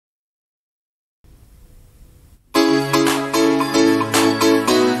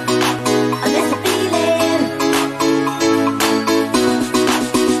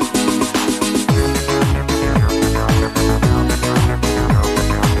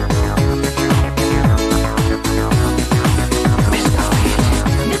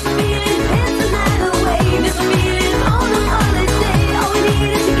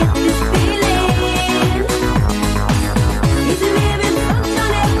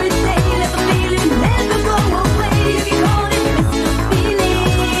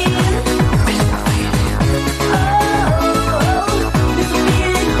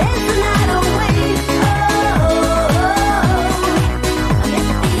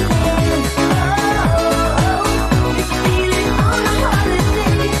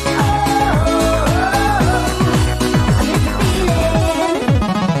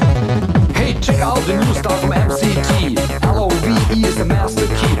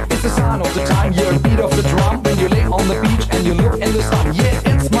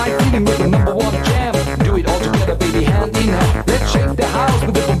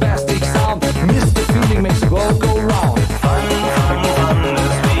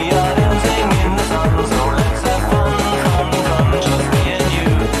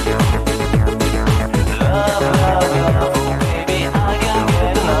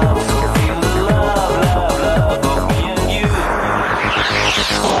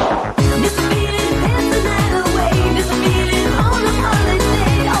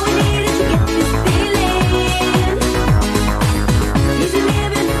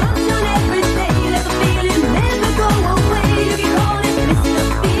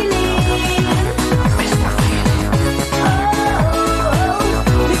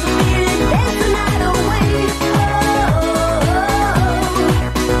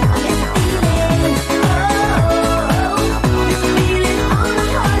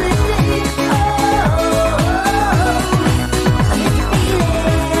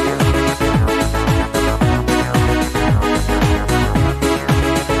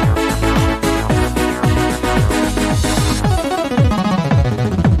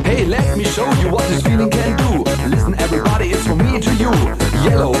show you what this feeling can do. Listen everybody, it's from me to you.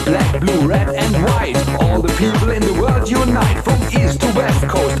 Yellow, black, blue, red and white. All the people in the world unite. From east to west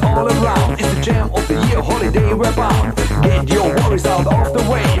coast, all around. It's the jam of the year, holiday we're bound. Get your worries out of the